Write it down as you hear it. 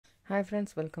Hi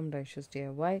friends, welcome to Aishu's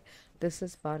DIY. This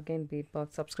is bargain bead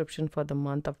box subscription for the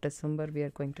month of December. We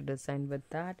are going to design with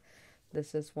that.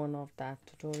 This is one of that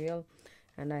tutorial,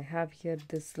 and I have here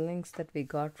these links that we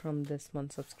got from this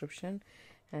month's subscription,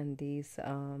 and these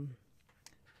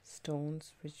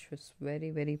stones, which was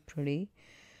very pretty.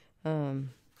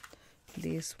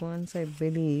 These ones, I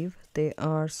believe they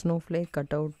are snowflake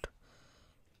cutout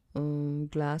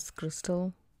glass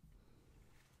crystal.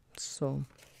 So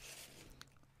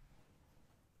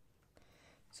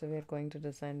we are going to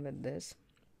design with this.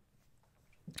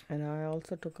 And I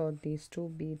also took out these two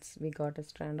beads. We got a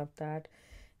strand of that,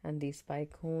 and these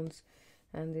spike horns,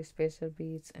 and the spacer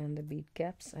beads, and the bead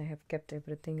caps. I have kept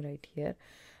everything right here.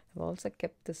 I've also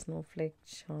kept the snowflake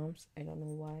charms. I don't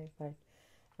know why, but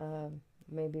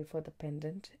maybe for the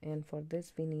pendant. And for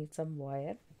this we need some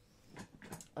wire,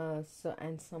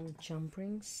 and some jump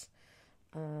rings.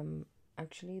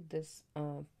 Actually this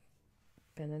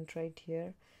pendant right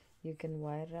here, you can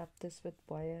wire wrap this with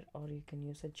wire, or you can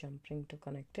use a jump ring to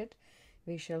connect it.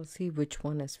 We shall see which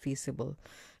one is feasible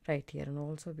right here. And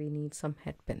also we need some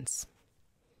head pins.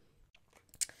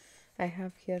 I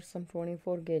have here some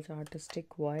 24 gauge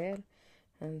artistic wire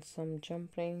and some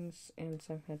jump rings and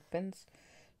some head pins.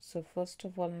 So first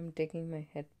of all, I'm taking my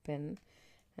head pin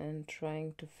and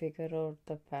trying to figure out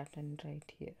the pattern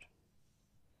right here.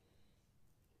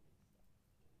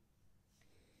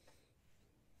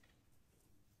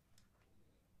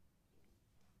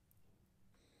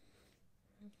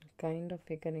 Kind of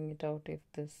figuring it out if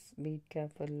this bead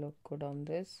cap will look good on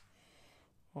this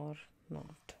or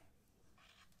not.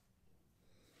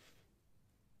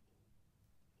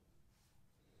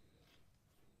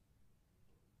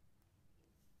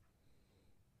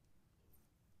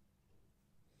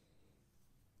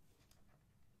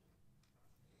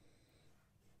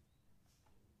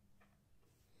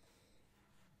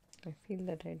 I feel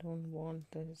that I don't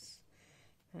want this,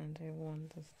 and I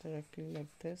want this directly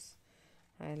like this.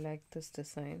 I like this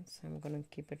design, so I'm gonna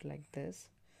keep it like this.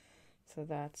 So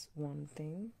that's one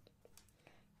thing.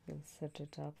 We'll set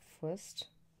it up first.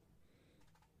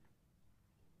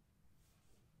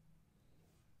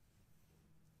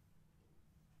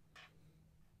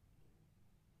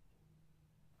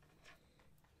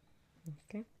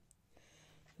 Okay,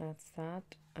 that's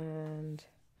that. And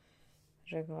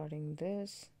regarding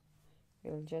this,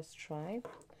 we'll just try.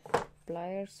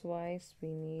 Pliers wise, we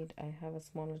need, I have a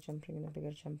smaller jump ring and a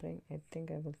bigger jump ring. I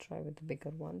think I will try with the bigger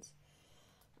ones.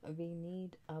 We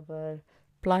need our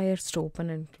pliers to open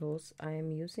and close. I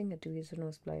am using a tweezer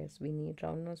nose pliers. We need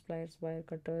round nose pliers, wire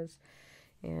cutters,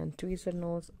 and tweezer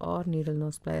nose or needle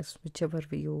nose pliers, whichever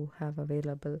you have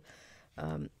available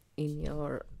in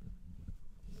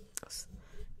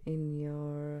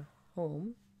your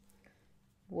home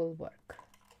will work.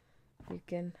 You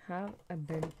can have a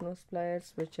bent nose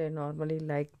pliers, which I normally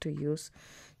like to use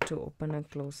to open and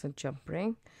close a jump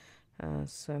ring.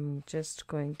 So I'm just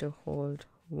going to hold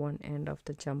one end of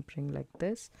the jump ring like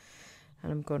this, and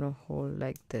I'm going to hold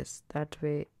like this. That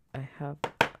way I have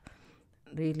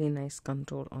really nice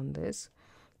control on this.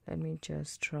 Let me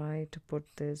just try to put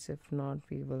this. If not,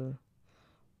 we will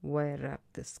wire wrap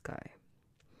this guy.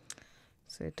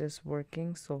 So it is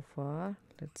working so far.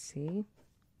 Let's see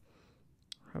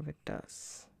how it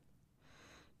does.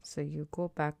 So you go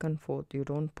back and forth, you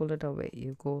don't pull it away,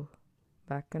 you go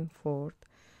back and forth,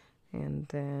 and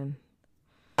then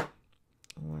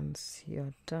once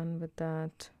you're done with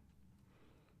that,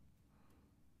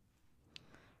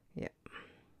 yeah,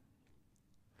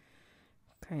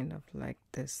 kind of like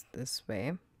this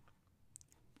way.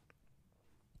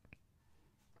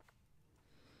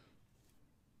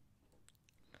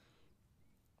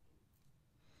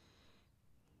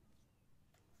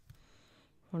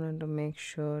 Wanted to make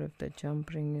sure if the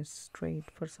jump ring is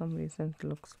straight. For some reason it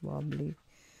looks wobbly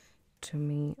to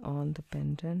me on the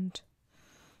pendant,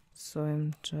 so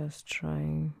I'm just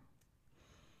trying.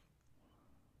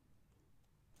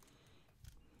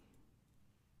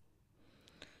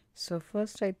 So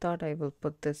first I thought I will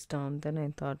put this down, then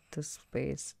I thought this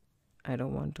space, I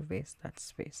don't want to waste that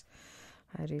space.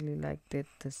 I really liked it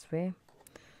this way.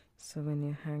 So when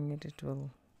you hang it, it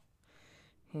will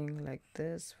hang like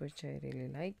this, which I really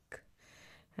like.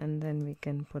 And then we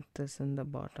can put this in the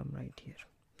bottom right here.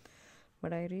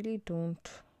 But I really don't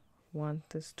want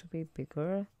this to be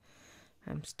bigger.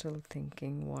 I'm still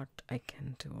thinking what I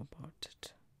can do about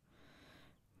it.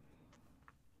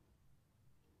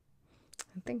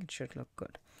 I think it should look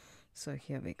good. So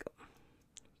here we go.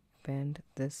 Bend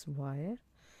this wire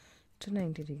to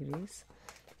 90 degrees.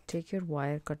 Take your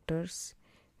wire cutters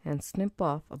and snip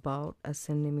off about a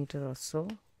centimeter or so.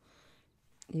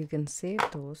 You can save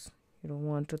those. you don't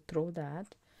want to throw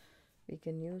that, we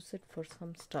can use it for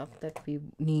some stuff that we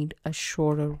need a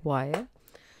shorter wire,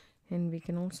 and we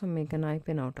can also make an eye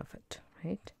pin out of it,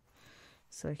 right?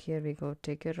 So here we go.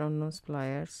 Take your round nose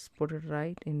pliers, put it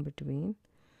right in between,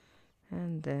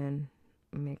 and then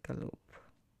make a loop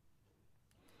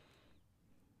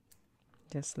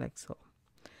just like so.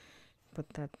 Put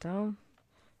that down.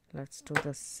 Let's do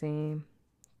the same,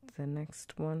 the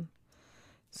next one.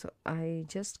 So I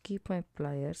just keep my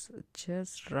pliers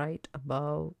just right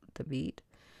above the bead,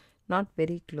 not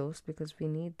very close because we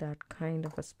need that kind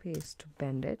of a space to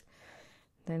bend it.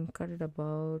 Then cut it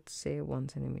about, say, 1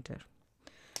 centimeter.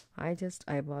 I just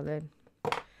eyeball it,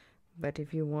 but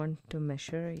if you want to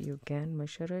measure, you can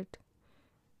measure it.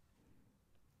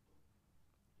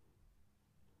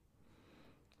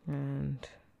 And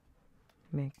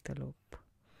make the loop.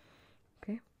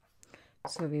 Okay,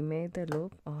 so we made the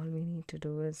loop. All we need to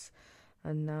do is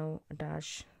now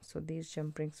attach. So these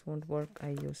jump rings won't work. I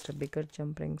used a bigger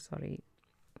jump ring. Sorry,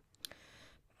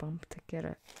 bump the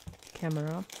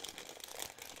camera.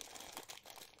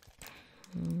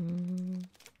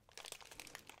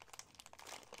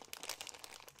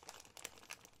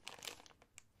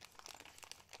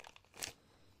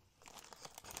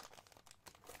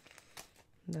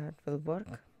 That will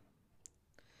work.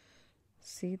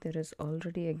 See, there is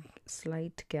already a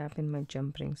slight gap in my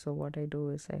jump ring. So what I do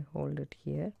is I hold it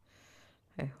here.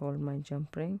 I hold my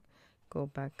jump ring, go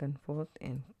back and forth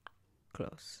and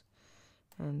close.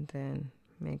 And then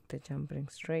make the jump ring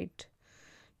straight.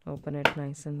 Open it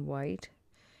nice and wide.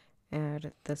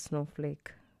 Add the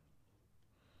snowflake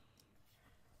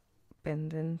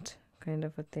pendant kind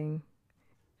of a thing.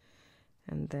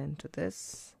 And then to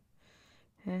this.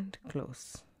 And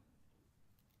close.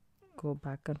 Go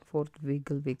back and forth,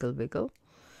 wiggle, wiggle, wiggle,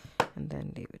 and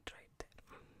then leave it right there.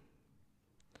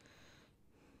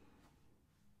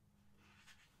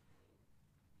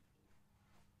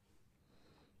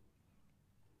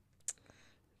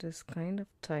 It is kind of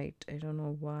tight. I don't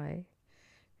know why.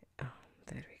 Oh,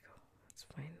 there we go. It's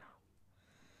fine now.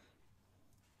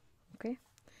 Okay.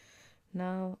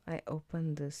 Now I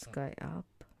open this guy up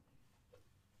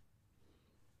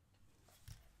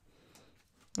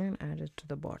and add it to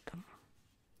the bottom.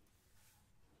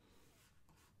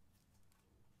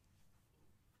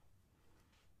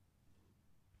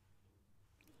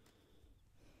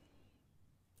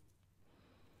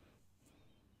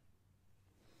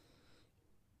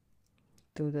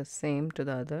 Do the same to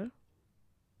the other.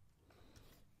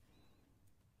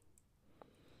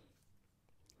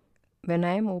 When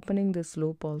I am opening this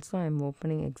loop also, I am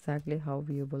opening exactly how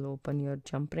you will open your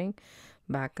jump ring,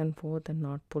 back and forth and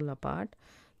not pull apart.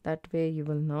 That way you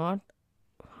will not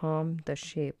harm the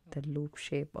shape, the loop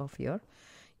shape of your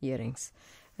earrings.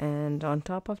 And on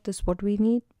top of this, what we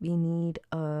need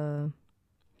a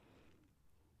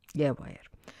ear wire.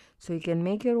 So you can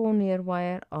make your own ear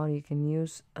wire, or you can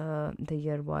use the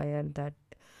ear wire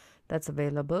that's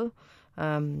available.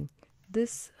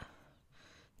 This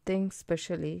thing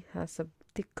specially has a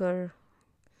thicker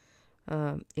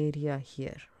area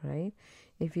here, right?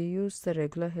 If you use the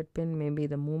regular head pin, maybe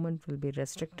the movement will be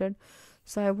restricted.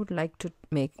 So I would like to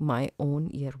make my own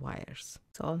ear wires.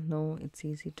 So all know it's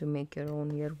easy to make your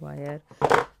own ear wire.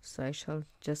 So I shall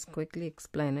just quickly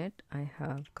explain it. I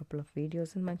have a couple of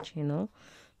videos in my channel.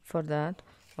 For that,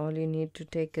 all you need to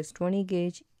take is 20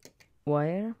 gauge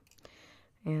wire.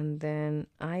 And then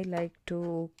I like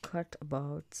to cut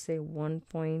about, say, 1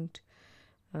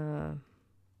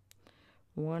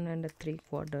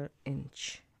 3/4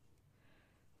 inch.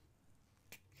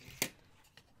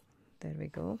 There we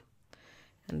go.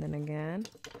 And then again,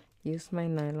 use my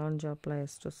nylon jaw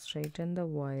pliers to straighten the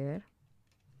wire.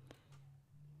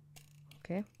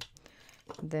 Okay.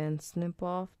 Then snip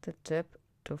off the tip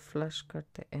to flush cut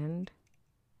the end.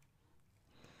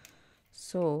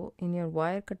 So in your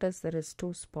wire cutters, there is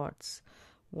 2 spots.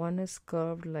 One is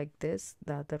curved like this,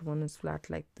 the other one is flat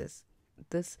like this.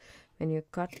 When you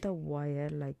cut the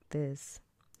wire like this,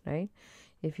 right?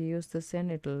 If you use this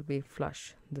end, it will be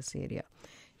flush, this area.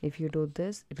 If you do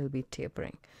this, it will be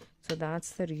tapering. So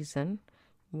that's the reason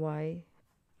why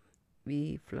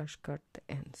we flush cut the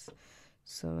ends.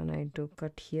 So when I do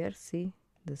cut here, see,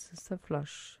 this is the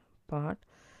flush part.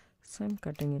 So I'm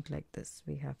cutting it like this.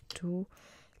 We have 2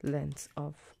 lengths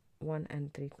of 1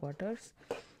 3/4.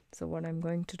 So what I'm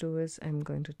going to do is I'm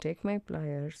going to take my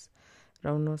pliers,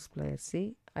 round nose pliers.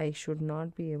 See, I should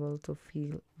not be able to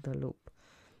feel the loop.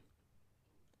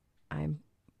 I'm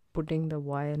putting the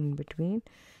wire in between,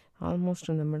 almost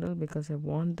in the middle, because I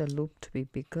want the loop to be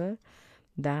bigger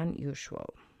than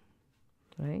usual,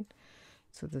 right?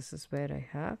 So this is where I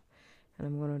have, and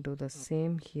I'm going to do the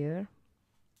same here.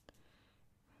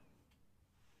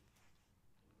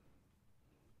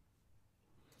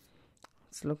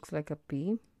 This looks like a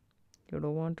P. You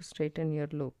don't want to straighten your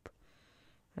loop,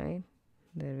 right?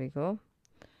 There we go.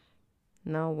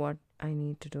 Now what I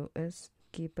need to do is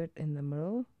keep it in the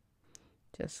middle,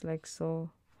 just like so,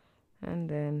 and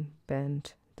then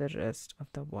bend the rest of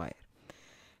the wire.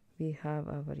 We have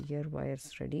our ear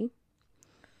wires ready.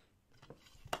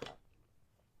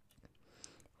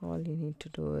 All you need to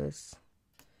do is,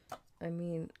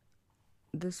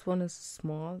 this one is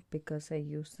small because I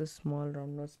use the small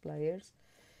round nose pliers.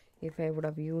 If I would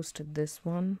have used this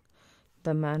one,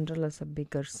 the mandrel is a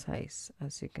bigger size,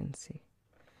 as you can see,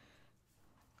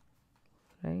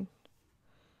 right?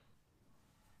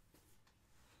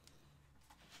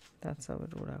 That's how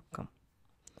it would have come.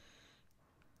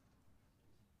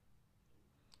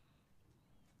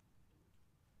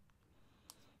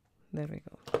 There we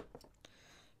go.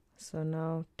 So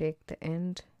now take the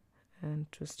end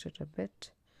and twist it a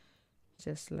bit,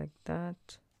 just like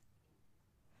that.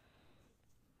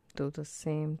 Do the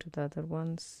same to the other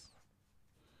ones.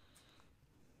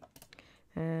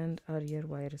 And our ear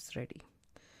wire is ready.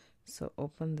 So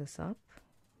open this up,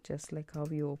 just like how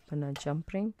you open a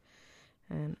jump ring,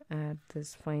 and add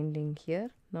this finding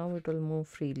here. Now it will move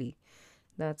freely.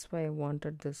 That's why I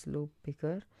wanted this loop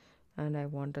bigger, and I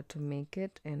wanted to make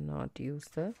it and not use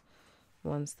the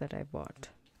ones that I bought.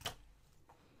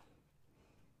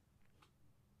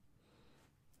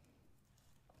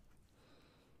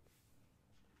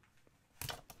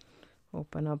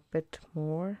 Open a bit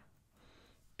more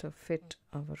to fit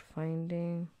our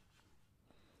finding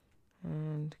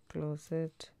and close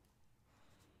it.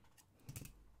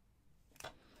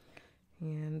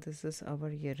 And this is our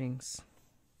earrings.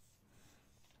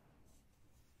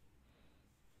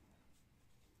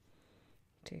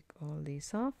 Take all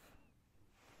these off.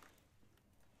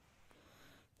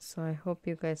 So I hope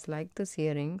you guys like these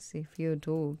earrings. If you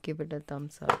do, give it a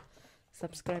thumbs up.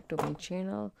 Subscribe to my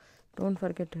channel. Don't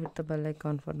forget to hit the bell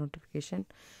icon for notification.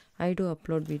 I do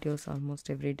upload videos almost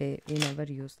every day. We never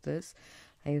use this.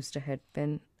 I used a head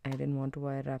pin. I didn't want to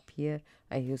wire up here.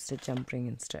 I used a jump ring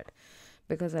instead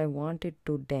because I wanted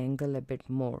to dangle a bit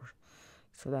more.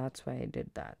 So that's why I did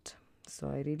that. So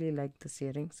I really like these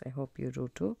earrings. I hope you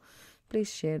do too.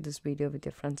 Please share this video with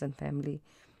your friends and family.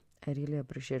 I really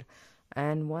appreciate it.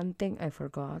 And one thing I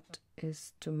forgot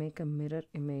is to make a mirror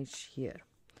image here.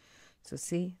 So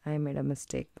see, I made a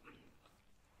mistake.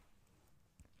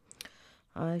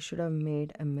 I should have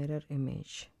made a mirror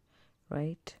image,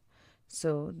 right?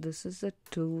 So this is a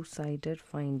two-sided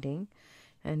finding,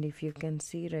 and if you can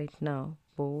see right now,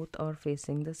 both are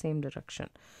facing the same direction.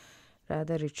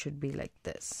 Rather, it should be like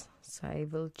this. So I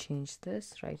will change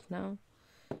this right now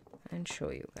and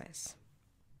show you guys.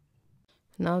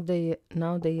 Now the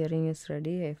earring is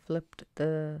ready. I flipped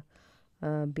the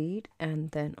bead,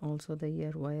 and then also the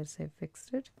ear wires. I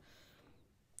fixed it.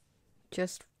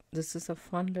 This is a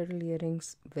fun little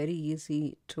earrings, very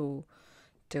easy to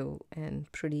do and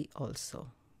pretty also.